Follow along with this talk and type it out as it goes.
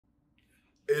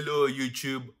Hello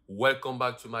YouTube, welcome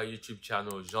back to my YouTube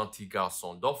channel, Gentil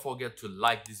Garçon. Don't forget to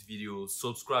like this video,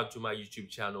 subscribe to my YouTube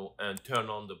channel, and turn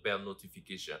on the bell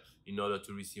notification in order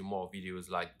to receive more videos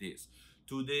like this.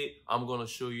 Today, I'm going to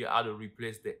show you how to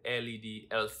replace the LED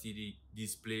LCD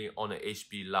display on an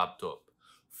HP laptop.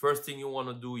 First thing you want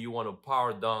to do, you want to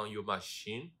power down your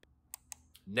machine.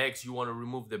 Next, you want to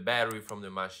remove the battery from the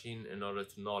machine in order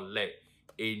to not let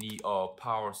any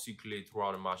power circulate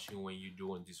throughout the machine when you're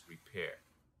doing this repair.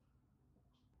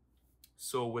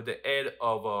 So with the aid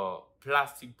of a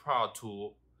plastic power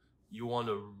tool, you want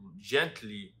to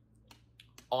gently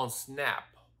unsnap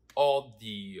all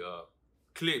the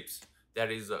clips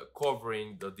that is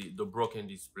covering the broken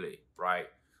display, right?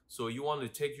 So you want to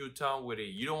take your time with it.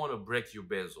 You don't want to break your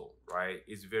bezel, right?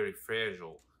 It's very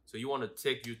fragile. So you want to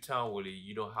take your time with it.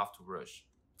 You don't have to rush.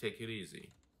 Take it easy.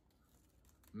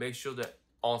 Make sure that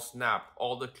unsnap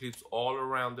all the clips all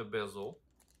around the bezel,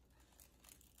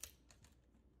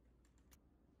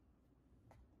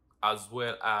 as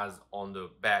well as on the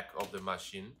back of the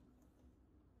machine.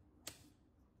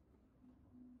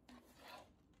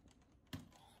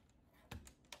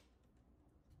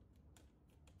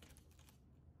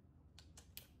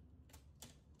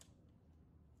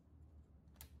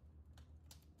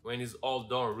 When it's all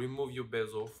done, remove your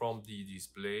bezel from the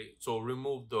display. So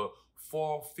remove the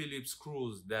 4 Phillips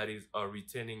screws that is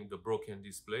retaining the broken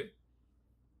display,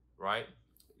 right?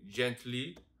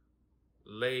 Gently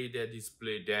lay the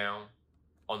display down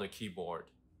on the keyboard.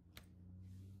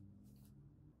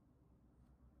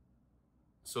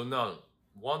 So now,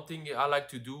 one thing I like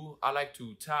to do, I like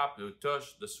to tap or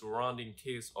touch the surrounding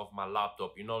case of my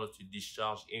laptop in order to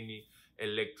discharge any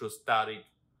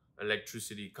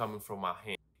electricity coming from my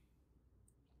hand.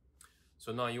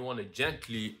 So now you want to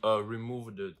gently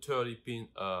remove the 30-pin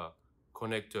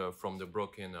connector from the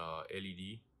broken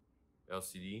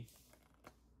LCD.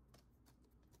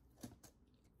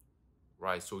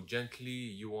 Right, so gently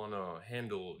you want to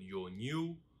handle your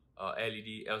new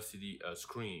LED LCD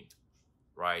screen,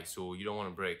 right? So you don't want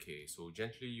to break it. So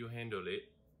gently you handle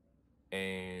it,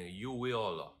 and you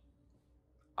will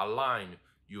align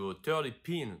your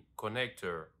 30-pin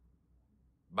connector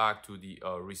back to the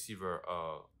receiver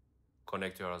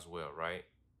connector as well, right?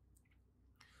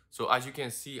 So as you can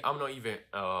see, I'm not even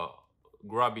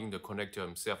grabbing the connector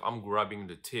himself. I'm grabbing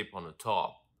the tape on the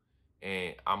top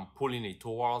and I'm pulling it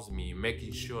towards me,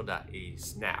 making sure that it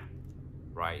snaps,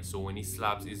 right? So when it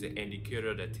slaps, it's an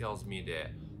indicator that tells me that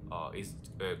it's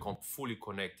fully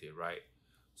connected, right?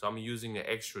 So I'm using an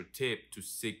extra tape to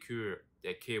secure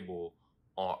the cable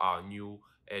on our new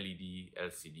LED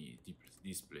LCD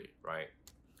display, right?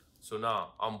 So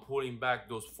now I'm pulling back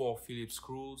those 4 Phillips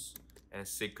screws and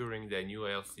securing the new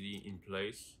LCD in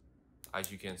place,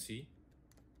 as you can see.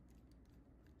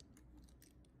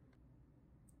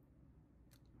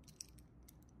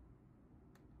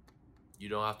 You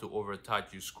don't have to over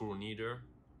tight your screw neither.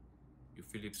 Your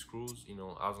Phillips screws, you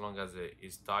know, as long as it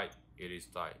is tight, it is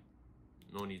tight.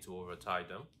 No need to over tie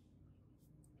them.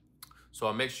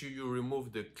 So make sure you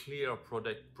remove the clear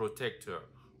protector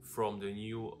from the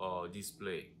new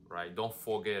display, right? Don't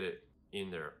forget it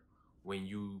in there when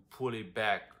you pull it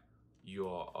back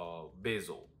your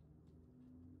bezel.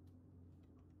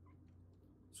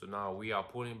 So now we are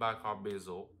pulling back our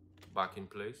bezel back in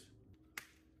place,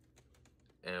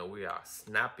 and we are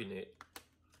snapping it.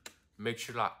 Make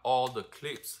sure that all the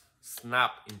clips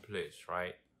snap in place,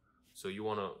 right? So you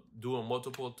want to do it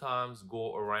multiple times,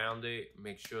 go around it,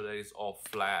 make sure that it's all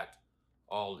flat,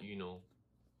 all, you know,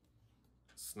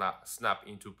 snap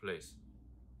into place.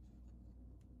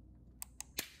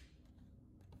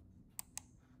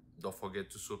 Don't forget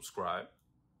to subscribe,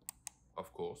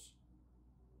 of course.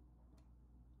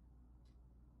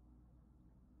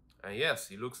 And yes,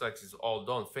 it looks like it's all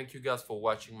done. Thank you guys for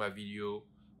watching my video.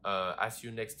 I'll see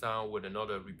you next time with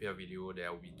another repair video that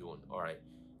I'll be doing. All right,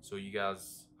 so you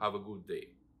guys have a good day.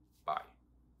 Bye.